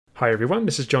Hi everyone,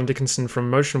 this is John Dickinson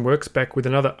from MotionWorks, back with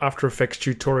another After Effects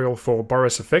tutorial for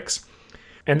Boris Effects.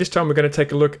 And this time we're going to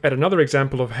take a look at another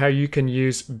example of how you can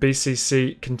use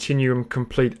BCC Continuum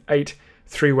Complete 8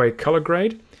 3-way color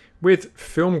grade with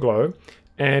film glow,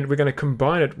 and we're going to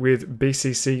combine it with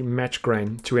BCC match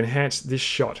grain to enhance this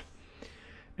shot.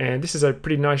 And this is a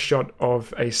pretty nice shot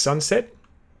of a sunset.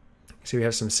 So we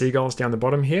have some seagulls down the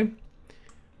bottom here,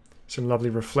 some lovely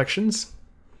reflections.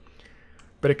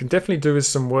 But it can definitely do with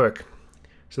some work.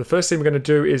 So the first thing we're going to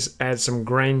do is add some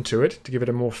grain to it to give it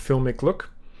a more filmic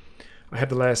look. I have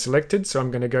the layer selected, so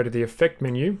I'm going to go to the Effect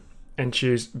menu and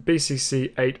choose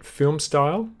BCC 8 Film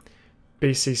Style,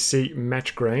 BCC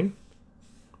Match Grain.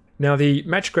 Now the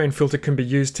Match Grain filter can be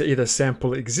used to either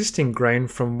sample existing grain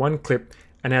from one clip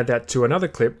and add that to another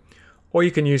clip, or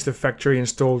you can use the factory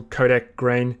installed Kodak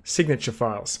grain signature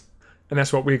files. And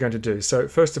that's what we're going to do. So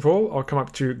first of all, I'll come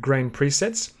up to Grain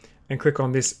Presets and click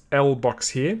on this L box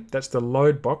here. That's the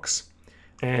load box.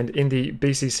 And in the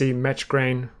BCC Match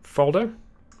Grain folder,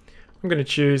 I'm going to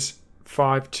choose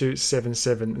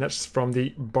 5277. And that's from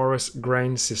the Boris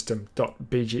Grain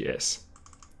System.bgs.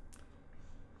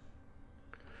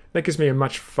 That gives me a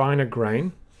much finer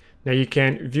grain. Now you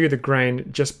can view the grain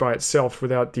just by itself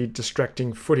without the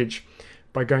distracting footage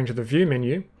by going to the View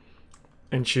menu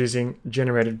and choosing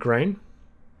Generated Grain.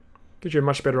 Gives you a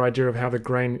much better idea of how the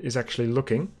grain is actually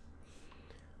looking.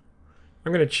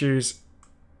 I'm going to choose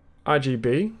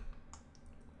RGB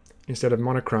instead of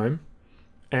monochrome,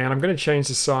 and I'm going to change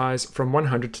the size from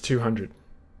 100 to 200.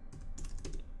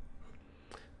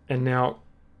 And now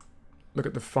look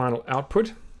at the final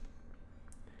output.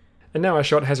 And now our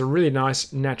shot has a really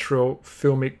nice natural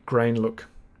filmic grain look.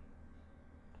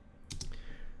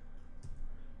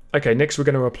 Okay, next we're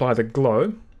going to apply the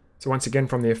glow. So once again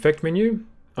from the Effect menu,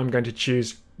 I'm going to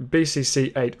choose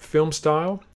BCC 8 Film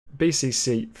Style,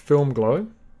 BCC Film Glow,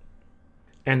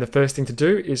 and the first thing to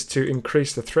do is to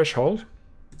increase the threshold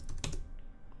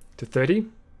to 30,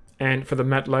 and for the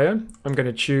matte layer I'm going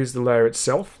to choose the layer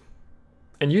itself,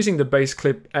 and using the base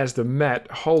clip as the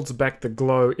matte holds back the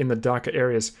glow in the darker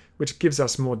areas, which gives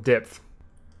us more depth.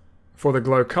 For the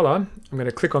glow color, I'm going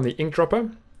to click on the ink dropper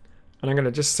and I'm going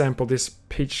to just sample this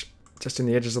peach just in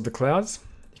the edges of the clouds.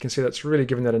 You can see that's really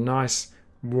giving that a nice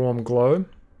warm glow.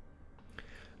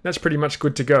 That's pretty much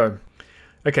good to go.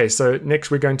 Okay, so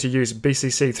next we're going to use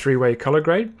BCC 3-way color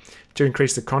grade to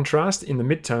increase the contrast in the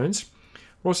midtones.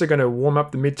 We're also going to warm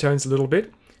up the midtones a little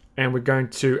bit, and we're going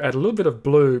to add a little bit of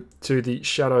blue to the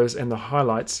shadows and the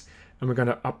highlights, and we're going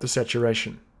to up the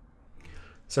saturation.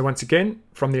 So once again,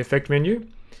 from the Effect menu,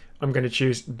 I'm going to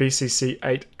choose BCC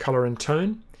 8 Color and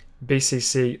Tone,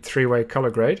 BCC 3-way color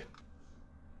grade.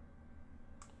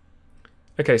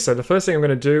 Okay, so the first thing I'm going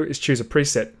to do is choose a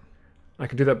preset. I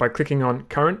can do that by clicking on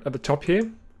Current at the top here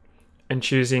and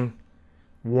choosing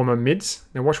Warmer Mids.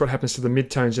 Now watch what happens to the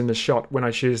midtones in the shot when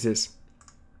I choose this.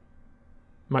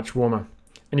 Much warmer.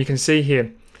 And you can see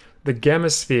here, the gamma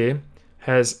sphere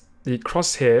has the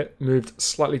crosshair moved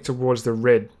slightly towards the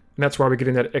red. And that's why we're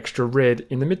getting that extra red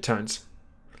in the midtones.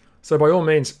 So by all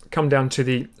means, come down to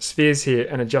the spheres here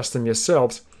and adjust them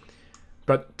yourselves.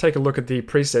 But take a look at the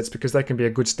presets because they can be a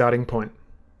good starting point.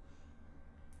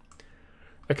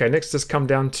 Okay, next let's come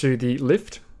down to the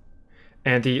lift,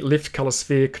 and the lift color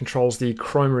sphere controls the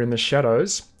chroma in the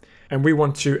shadows, and we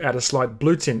want to add a slight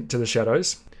blue tint to the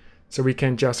shadows, so we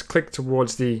can just click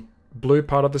towards the blue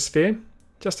part of the sphere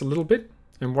just a little bit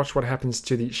and watch what happens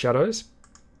to the shadows.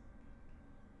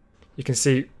 You can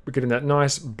see we're getting that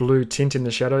nice blue tint in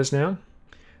the shadows now. And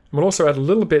we'll also add a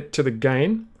little bit to the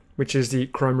gain, which is the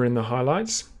chroma in the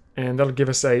highlights. And that'll give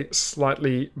us a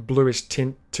slightly bluish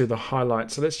tint to the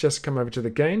highlights. So let's just come over to the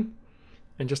gain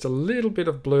and just a little bit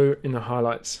of blue in the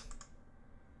highlights.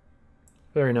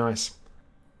 Very nice.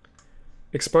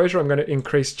 Exposure I'm going to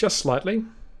increase just slightly,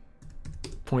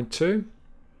 0.2.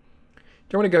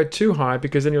 Don't want to go too high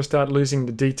because then you'll start losing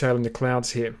the detail in the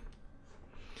clouds here.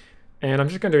 And I'm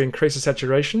just going to increase the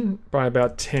saturation by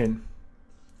about 10.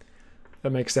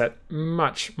 That makes that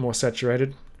much more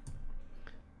saturated.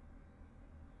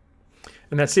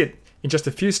 And that's it. In just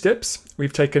a few steps,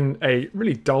 we've taken a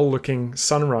really dull looking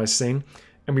sunrise scene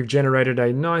and we've generated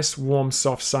a nice, warm,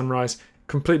 soft sunrise,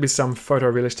 complete with some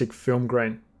photorealistic film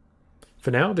grain.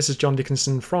 For now, this is John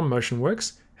Dickinson from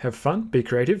MotionWorks. Have fun, be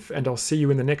creative, and I'll see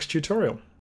you in the next tutorial.